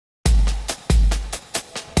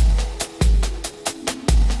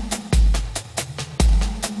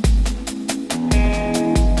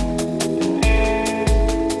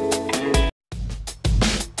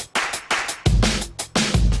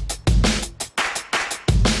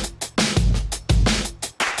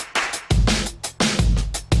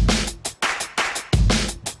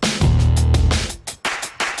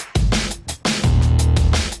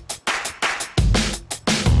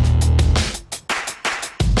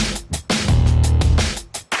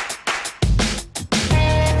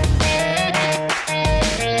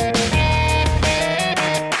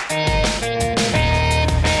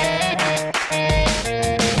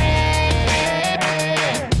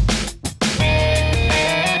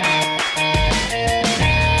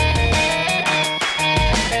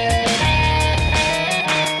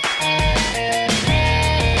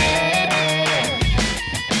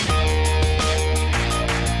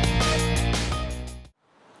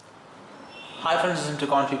Hi friends, this is into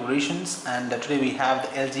configurations, and today we have the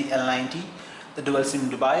LG L90, the dual SIM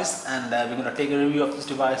device, and we're going to take a review of this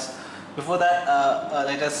device. Before that,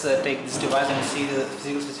 let us take this device and see the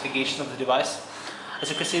physical specifications of the device.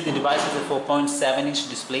 As you can see, the device has a 4.7-inch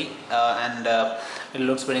display, and it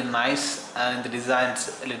looks very nice, and the design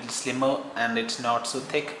is a little slimmer and it's not so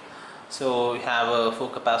thick. So you have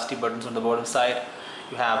 4 capacity buttons on the bottom side,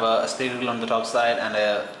 you have a split wheel on the top side, and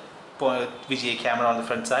a VGA camera on the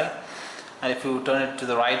front side. And if you turn it to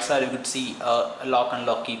the right side, you could see a lock and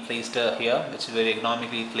lock key placed here, which is very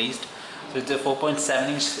ergonomically placed. So it's a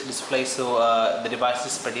 4.7-inch display, so the device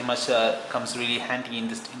is pretty much comes really handy in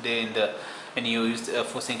the when you use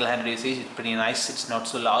for single-handed usage. It's pretty nice. It's not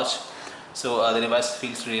so large, so the device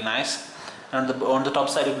feels really nice. And on the top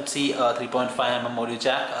side, you could see a 3.5mm audio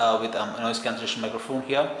jack with a noise cancellation microphone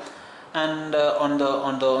here, and on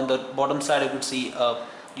the bottom side, you could see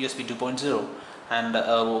USB 2.0 and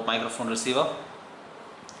a microphone receiver,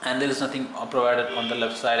 and there is nothing provided on the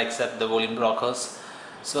left side except the volume blockers.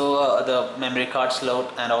 So the memory card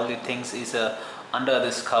slot and all the things is under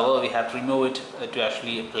this cover. We have to remove it to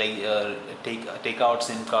actually take out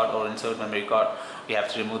SIM card or insert memory card. We have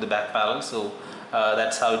to remove the back panel. So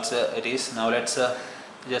that's how it is. Now let's turn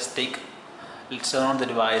on the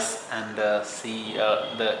device and see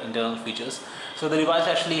the internal features. So the device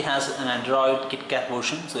actually has an Android KitKat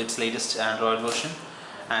version, so it's latest Android version,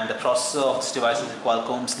 and the processor of this device is a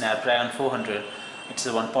Qualcomm Snapdragon 400. It's a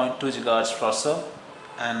 1.2 GHz processor,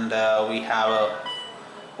 and we have a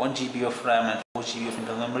 1 GB of RAM and 4 GB of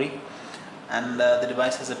internal memory, and the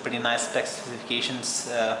device has a pretty nice spec specifications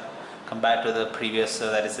compared to the previous,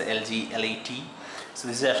 that is the LG L80. So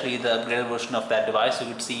this is actually the upgraded version of that device. You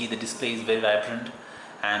could see the display is very vibrant,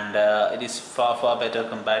 and it is far better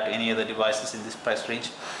compared to any other devices in this price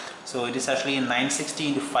range. So it is actually a 960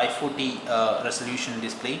 into 540 resolution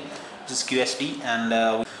display, which is QHD,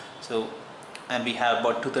 and we have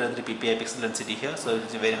about 233 ppi pixel density here. So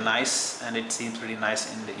it's very nice, and it seems pretty nice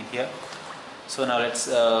in here. So now let's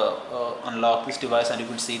unlock this device, and you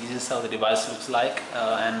can see this is how the device looks like,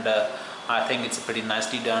 and I think it's pretty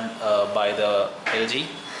nicely done by the LG.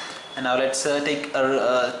 And now let's take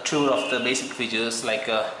a tour of the basic features, like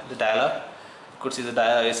the dialer. You could see the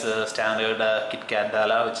dialer is a standard KitKat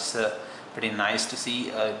dialer, which is pretty nice to see,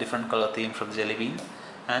 a different color theme from the Jelly Bean.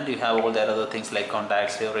 And you have all that other things like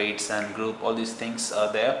contacts, favorites, and group. All these things are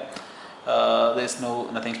there. There's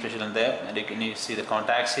nothing special in there, and you see the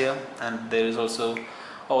contacts here, and there is also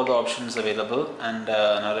all the options available. And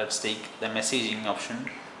now let's take the messaging option.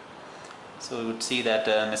 So you would see that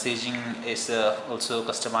messaging is also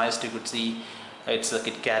customized. You could see it's a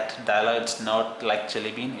KitKat dialer. It's not like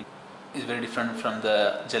Jelly Bean. It is very different from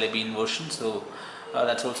the Jelly Bean version. So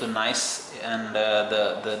that's also nice, and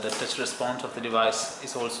the touch response of the device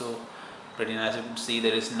is also pretty nice. You can see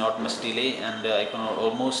there is not much delay, and I can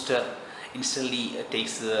almost instantly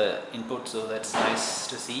takes the input. So that's nice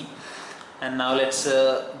to see. And now let's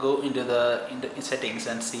go into the settings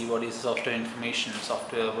and see what is software information,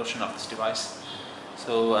 software version of this device.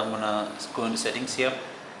 So I'm gonna go into settings here,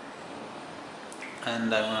 and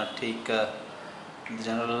I'm gonna take the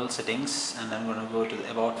general settings, and I'm gonna go to the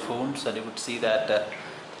about phones, and you could see that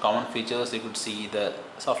common features. You could see the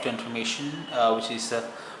software information, which is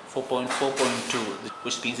 4.4.2,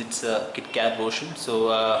 which means it's a KitKat version. So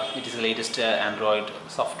it is the latest Android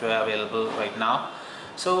software available right now.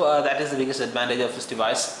 So that is the biggest advantage of this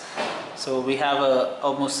device. So we have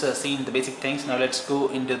almost seen the basic things. Now let's go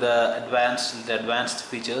into the advanced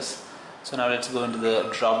features. So now let's go into the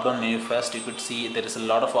drop down menu first. You could see there is a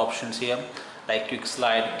lot of options here, like quick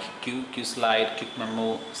slide, Q slide, quick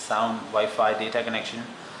memo, sound, Wi-Fi, data connection.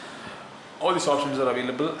 All these options are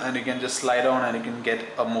available, and you can just slide on and you can get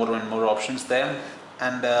more and more options there.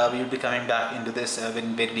 And we will be coming back into this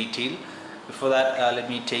in very detail. Before that, let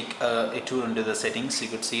me take a tour into the settings. You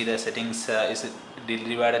could see the settings is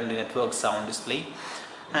divided into network, sound, display,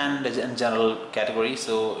 and general category.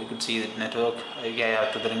 So you could see the network, you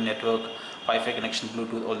have the ring network, Wi-Fi connection,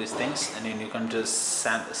 Bluetooth, all these things. And then you come to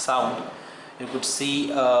sound. You could see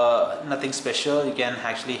nothing special. You can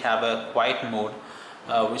actually have a quiet mode,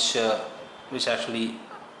 which actually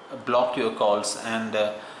block your calls and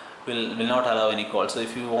will not allow any calls. So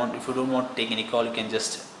if you don't want to take any call, you can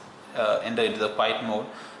just enter into the quiet mode,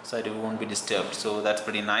 so that you won't be disturbed. So that's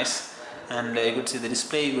pretty nice. And you could see the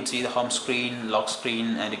display, you could see the home screen, lock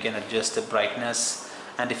screen, and you can adjust the brightness.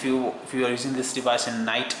 And if you are using this device in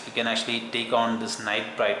night, you can actually take on this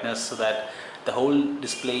night brightness, so that the whole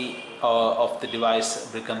display of the device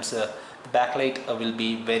becomes The backlight will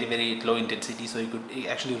be very low intensity, so you could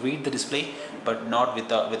actually read the display but not with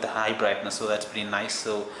the high brightness, so that's pretty nice.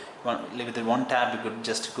 So with the one tab you could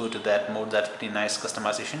just go to that mode. That's pretty nice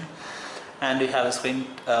customization. And we have a screen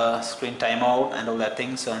timeout and all that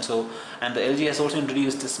things. And the LG has also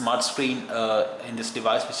introduced a smart screen in this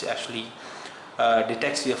device, which actually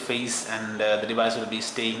detects your face, and the device will be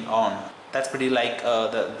staying on. That's pretty like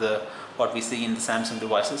the what we see in the Samsung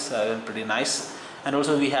devices. Pretty nice. And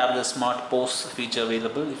also we have the smart pause feature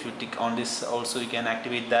available. If you tick on this, also you can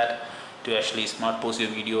activate that to actually smart pause your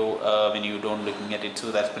video when you don't looking at it.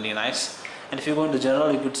 So that's pretty nice. And if you go into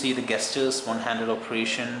general, you could see the gestures, one-handed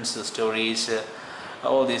operations, storage,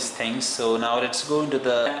 all these things. So now let's go into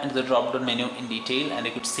the drop-down menu in detail, and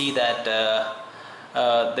you could see that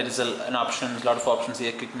there is a lot of options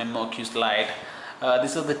here: quick memo, Q slide.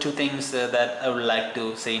 These are the two things that I would like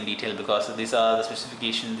to say in detail, because these are the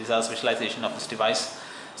specification, these are specialization of this device.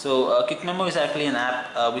 So Quick Memo is actually an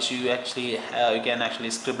app which you can actually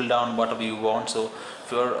scribble down whatever you want. So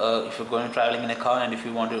if you're going traveling in a car, and if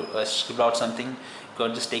you want to scribble out something, you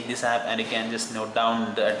can just take this app and you can just note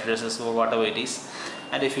down the addresses or whatever it is.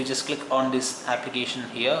 And if you just click on this application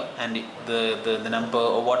here, and the number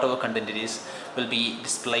or whatever content it is will be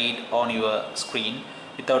displayed on your screen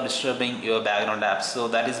without disturbing your background apps. So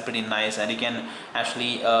that is pretty nice. And you can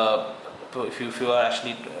actually if you are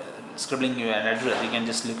actually scribbling your address, you can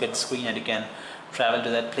just look at the screen and you can travel to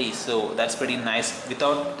that place. So that's pretty nice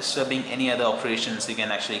without disturbing any other operations. You can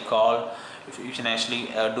actually call, you can actually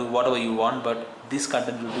do whatever you want, but this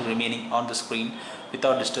content will be remaining on the screen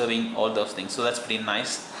without disturbing all those things. So that's pretty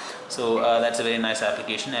nice. So that's a very nice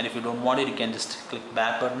application. And if you don't want it, you can just click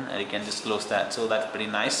back button and you can just close that. So that's pretty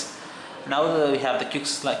nice. Now we have the Q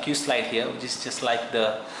slide here, which is just like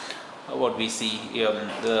the what we see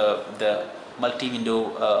the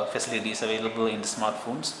multi-window facilities available in the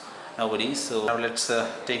smartphones nowadays. So now let's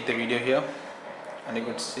take the video here, and you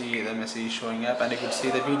could see the message showing up, and you could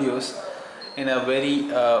see the videos in a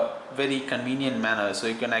very convenient manner. So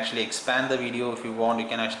you can actually expand the video if you want. You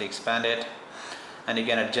can actually expand it, and you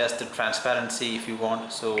can adjust the transparency if you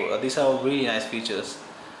want. So these are really nice features,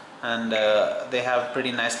 and they have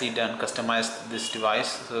pretty nicely done customized this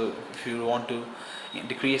device. So if you want to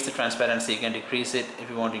decrease the transparency, you can decrease it. If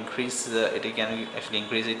you want to increase it, you can actually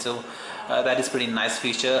increase it. So that is pretty nice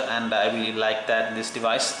feature, and I really like that in this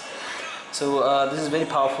device. So this is very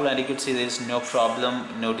powerful, and you can see there is no problem,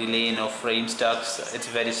 no delay, no frame stucks. It's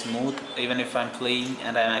very smooth. Even if I'm playing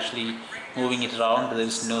and I'm actually moving it around, there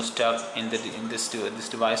is no stuck in this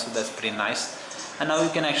device. So that's pretty nice. And now you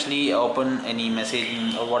can actually open any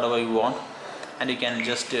messaging or whatever you want, and you can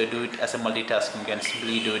just do it as a multitasking. You can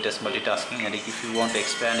simply do it as multitasking, and if you want to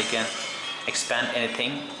expand, you can expand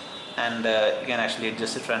anything, and you can actually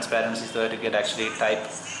adjust the transparency so that you can actually type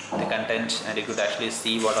the content and you could actually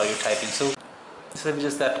see what are you typing. So these are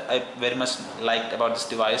features that I very much liked about this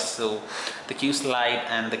device. So the Q slide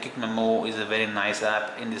and the Quick Memo is a very nice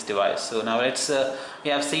app in this device. So now we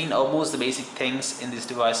have seen almost the basic things in this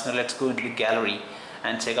device. Now let's go into the gallery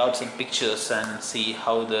and check out some pictures and see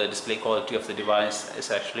how the display quality of the device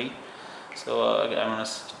is actually. So I want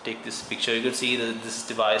to take this picture. You can see that this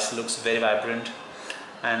device looks very vibrant,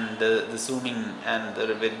 and the zooming and the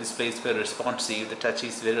display is very responsive. The touch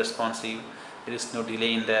is very responsive. There is no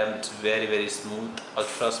delay in them. It's very smooth,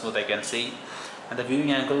 ultra smooth, I can say. And the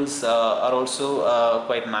viewing angles are also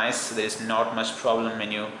quite nice. There is not much problem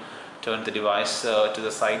when you turn the device to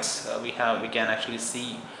the sides. We can actually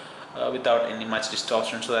see without any much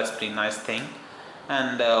distortion. So that's a pretty nice thing.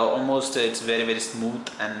 And almost it's very smooth.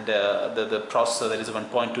 And the processor, that is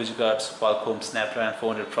 1.2 GHz Qualcomm Snapdragon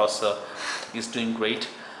 400 processor, is doing great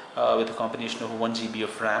with a combination of 1 GB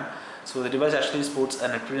of RAM. So the device actually supports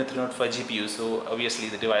an Adreno 305 GPU. So obviously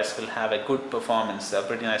the device will have a good performance, a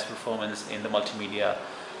pretty nice performance in the multimedia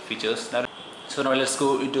features. So now let's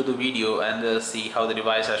go into the video and see how the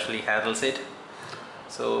device actually handles it.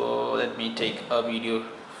 So let me take a video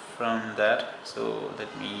from that. So let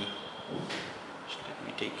me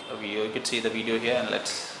take a video. You can see the video here, and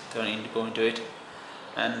let's go into it.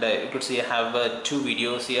 And you could see I have two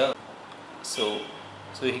videos here. So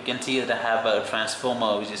you can see that I have a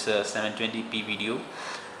transformer, which is a 720p video,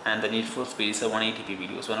 and the need for speed is a 180p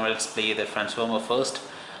video. So now let's play the transformer first.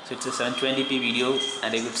 So it's a 720p video,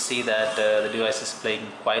 and you could see that the device is playing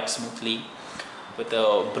quite smoothly with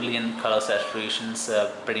a brilliant color saturations,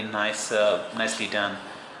 pretty nice, nicely done.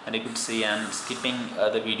 And you could see I'm skipping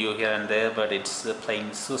the video here and there, but it's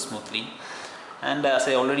playing so smoothly. And as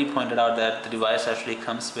I already pointed out, that the device actually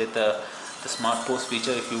comes with the smart pause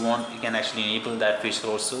feature. If you want, you can actually enable that feature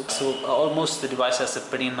also. So almost the device has a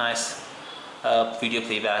pretty nice video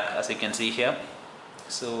playback, as you can see here.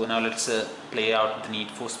 So now let's play out the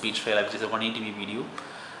Need for Speed trailer, which is a 180p video,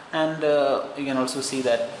 and you can also see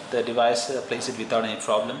that the device plays it without any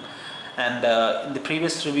problem. And in the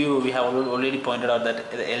previous review we have already pointed out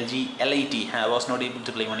that the LG L80 was not able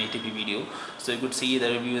to play 180p video. So you could see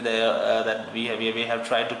the review there that we have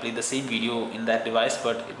tried to play the same video in that device,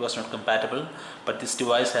 but it was not compatible. But this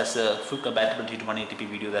device has a full compatibility to 180p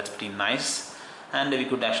video. That's pretty nice. And we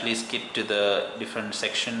could actually skip to the different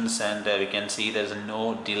sections, and we can see there's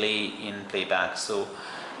no delay in playback. So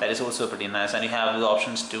that is also pretty nice. And you have the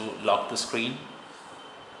options to lock the screen,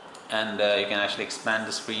 and you can actually expand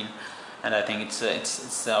the screen. And I think it's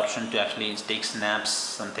the option to actually take snaps,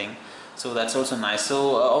 something. So that's also nice.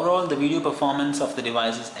 So overall, the video performance of the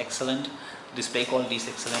device is excellent. Display quality is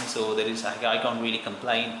excellent. So there is, I can't really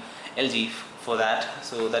complain LG for that.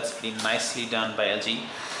 So that's pretty nicely done by LG.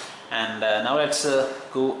 And now let's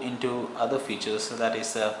go into other features. So that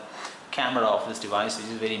is the camera of this device,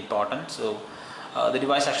 which is very important. So the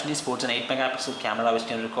device actually sports an 8 megapixel camera, which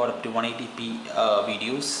can record up to 180p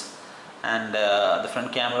videos. And the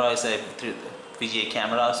front camera is a VGA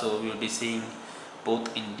camera, so we will be seeing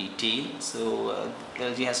both in detail. So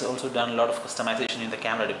LG has also done a lot of customization in the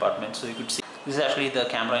camera department. So you could see this is actually the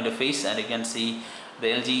camera interface, and you can see the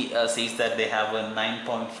LG says that they have a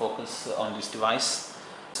 9-point focus on this device,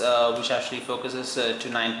 which actually focuses to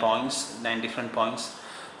 9 different points.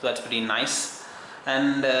 So that's pretty nice.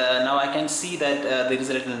 And now I can see that there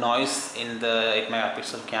is a little noise in the 8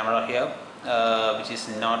 megapixel camera here, which is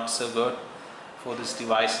not so good for this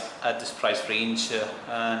device at this price range,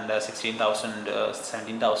 and 16,000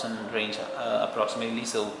 17,000 range approximately.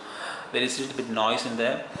 So there is a little bit noise in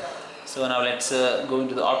there. So now let's go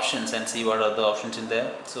into the options and see what are the options in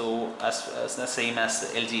there. So as the same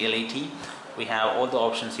as LG L80, we have all the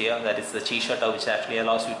options here. That is the cheese shutter, which actually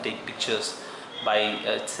allows you to take pictures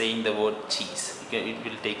by saying the word cheese. It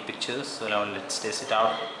will take pictures. So now let's test it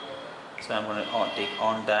out. So I'm going to take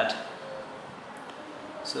on that.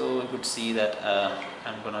 So you could see that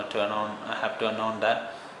I'm gonna I have turned on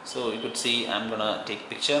that. So you could see I'm gonna take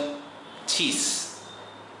picture cheese.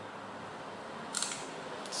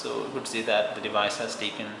 So you could see that the device has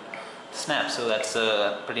taken snap. So that's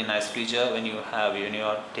a pretty nice feature when you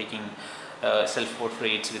are taking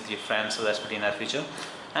self-portraits with your friends. So that's pretty nice feature.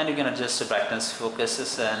 And you can adjust the brightness,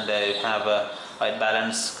 focuses, and you have white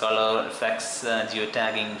balance, color effects,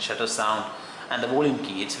 geotagging, shutter sound, and the volume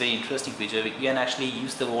key. It's a very interesting feature. You can actually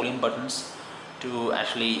use the volume buttons to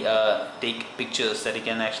actually take pictures, that you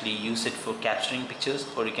can actually use it for capturing pictures,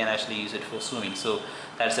 or you can actually use it for zooming. So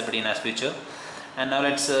that's a pretty nice feature. And now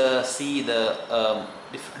let's see the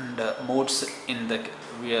different modes in the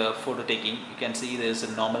photo taking. You can see there's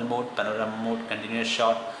a normal mode, panorama mode, continuous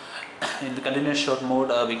shot. In the continuous shot mode,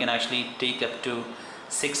 we can actually take up to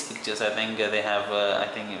 6 pictures. I think they have. I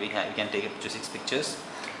think we can take up to 6 pictures.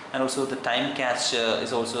 And also the time catch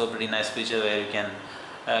is also a pretty nice feature, where you can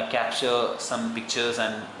capture some pictures,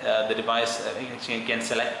 and the device actually can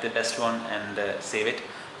select the best one and save it.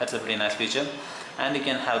 That's a pretty nice feature. And you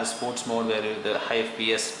can have the sports mode, where the high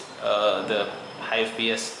FPS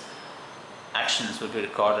actions will be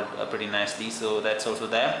recorded pretty nicely. So that's also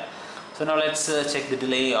there. So now let's check the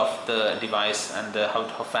delay of the device, and how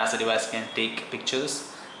fast the device can take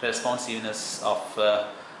pictures, the responsiveness of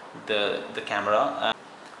the camera.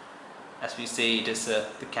 As we say, it is the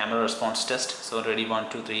camera response test. So ready, 1,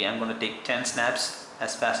 2, 3. I'm going to take 10 snaps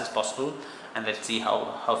as fast as possible, and let's see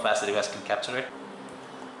how fast the device can capture it.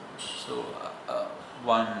 So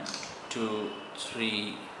 1, 2,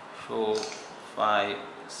 3, 4, 5,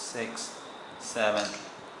 6, 7,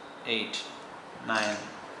 8, 9,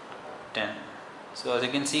 10. So as you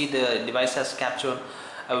can see, the device has captured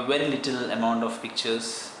a very little amount of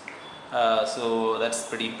pictures. So that's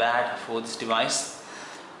pretty bad for this device.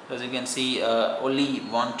 As you can see, only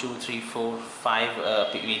 1, 2, 3, 4,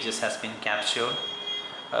 5 images has been captured.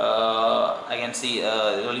 I can see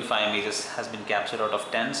only 5 images has been captured out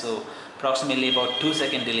of 10. So approximately about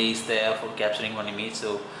 2-second delay is there for capturing one image.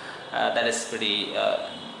 So that is pretty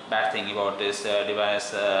bad thing about this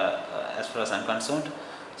device as far as I'm concerned.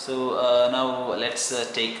 So now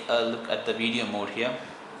let's take a look at the video mode here.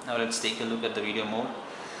 Now let's take a look at the video mode,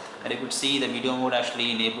 and you could see the video mode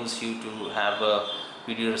actually enables you to have a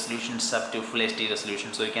video resolutions up to full HD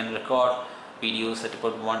resolution. So you can record videos at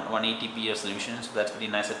about 180p resolution. So that's pretty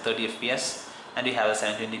nice at 30 fps. And you have a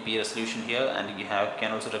 720p resolution here, and you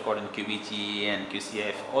can also record in QVGA and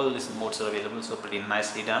QCF. All these modes are available, so pretty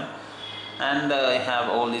nicely done. And you have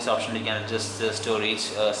all these options. You can adjust the storage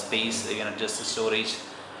space. You can adjust the storage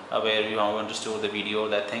where you want to store the video,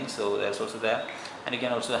 that thing. So that's also there, and you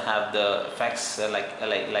can also have the effects like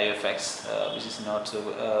live effects, which is not so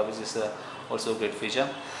also a great feature.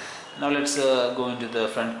 Now let's go into the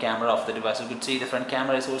front camera of the device. You could see the front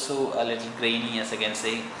camera is also a little grainy, as I can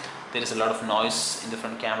say. There is a lot of noise in the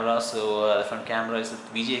front camera, so the front camera is a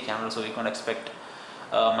VGA camera, so we can't expect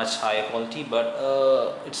much higher quality, but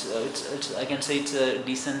it's I can say it's a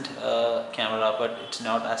decent camera, but it's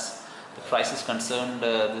not, as the price is concerned,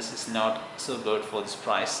 this is not so good for this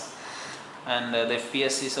price. And the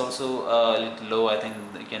FPS is also a little low. I think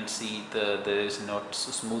you can see there is not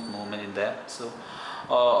so smooth movement in there. So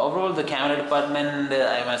overall, the camera department,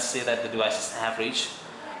 I must say that the device is average.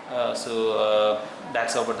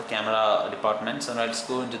 That's about the camera department. So now let's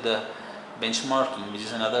go into the benchmarking, which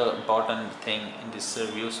is another important thing in this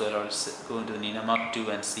review. So let's go into the Nina Mark II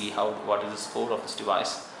and see what is the score of this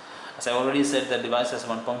device. As I already said, the device has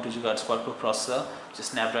 1.2 GHz quad-core processor, which is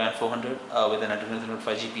Snapdragon 400 with an Adreno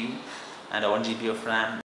 305 GPU and a 1 GB of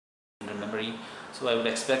RAM and memory. So I would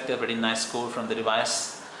expect a pretty nice score from the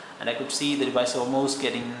device, and I could see the device almost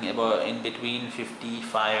getting about in between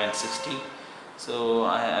 55 and 60. So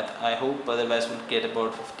I hope the device will get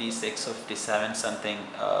about 56 or 57 something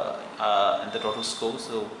in the total score.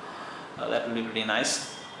 So that will be pretty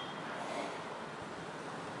nice.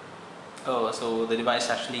 So the device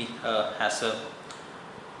actually has a,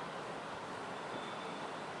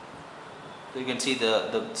 so you can see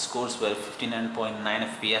the scores were 59.9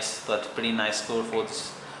 FPS. So that's a pretty nice score for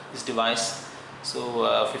this device. So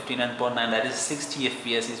 59.9, that is 60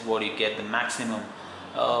 FPS is what you get, the maximum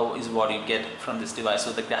is what you get from this device.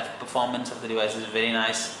 So the graphic performance of the device is very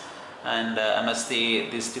nice, and I must say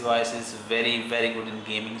this device is very good in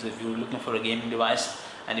gaming. So if you're looking for a gaming device,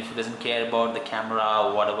 and if it doesn't care about the camera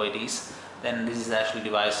or whatever it is, then this is actually a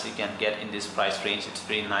device you can get in this price range. It's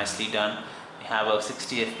pretty nicely done. We have a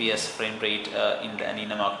 60 FPS frame rate in the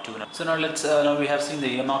Nina Mark II. So now now we have seen the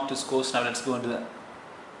Nina Mark II scores. Now let's go into the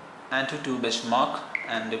Antutu benchmark,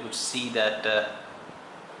 and you could see that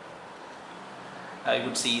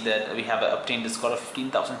we have obtained a score of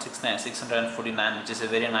 15,649, which is a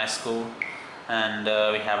very nice score. And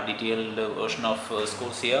we have a detailed version of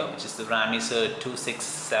scores here, which is the RAM is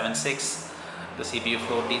 2676, the CPU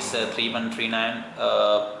float is 3139,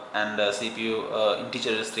 and the CPU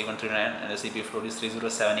integer is 3139, and the CPU float is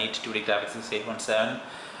 3078, 2D graphics is 817,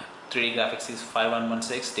 3D graphics is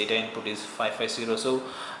 5116, data input is 550. So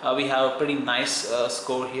we have a pretty nice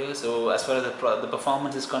score here. So as far as the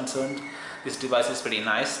performance is concerned, this device is pretty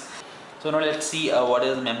nice. So now let's see what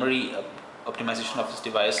is the memory optimization of this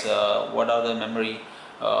device. What are the memory,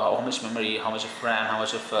 how much memory, how much of RAM, how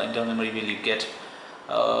much of internal memory will you get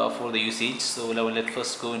for the usage. So let's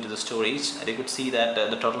first go into the storage, and you could see that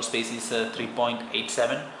the total space is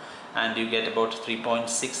 3.87, and you get about 3.68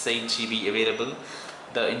 GB available.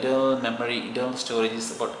 The internal storage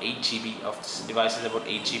is about 8 GB of this device is about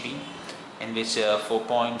 8 GB, in which 4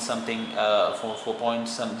 point some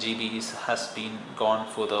GB has been gone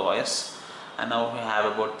for the OS, and now we have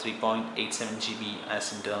about 3.87 GB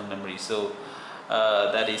as internal memory. So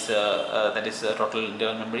that is a total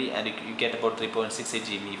internal memory, and you get about 3.68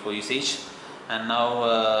 GB for usage. And now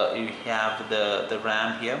you have the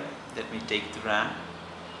RAM here. Let me take the RAM.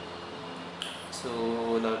 So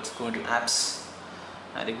let's go into apps,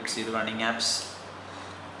 and you could see the running apps,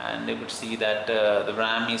 and you could see that the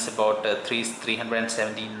RAM is about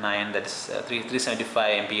 379, that is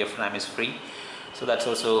 375 MB of RAM is free. So that's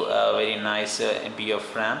also a very nice MB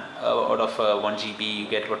of RAM. Out of 1 GB you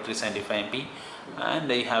get about 375 MB,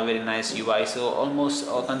 and you have very nice UI. So almost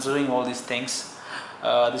considering all these things,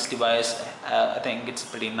 this device I think it's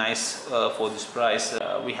pretty nice for this price.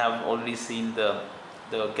 We have already seen the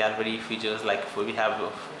gallery features, like we have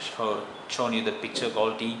shown you the picture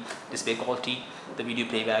quality, display quality, the video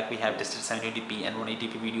playback. We have tested 720p and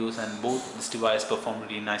 180p videos, and both this device perform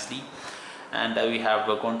really nicely. And we have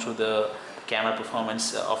gone through the camera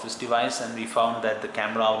performance of this device, and we found that the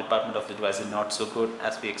camera department of the device is not so good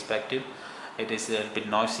as we expected. It is a bit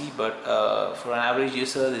noisy, but for an average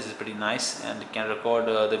user this is pretty nice, and it can record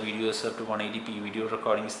the videos up to 180p video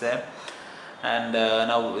recording is there. And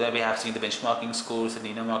now that we have seen the benchmarking scores, in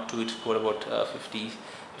Nina Mark II it scored about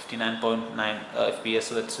 59.9 FPS,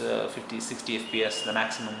 so that's 60 FPS, the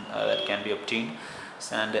maximum that can be obtained.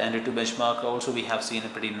 And Android 2 benchmark also we have seen a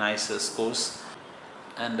pretty nice scores.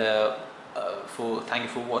 And thank you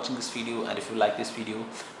for watching this video, and if you like this video,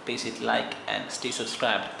 please hit like and stay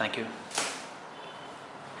subscribed. Thank you.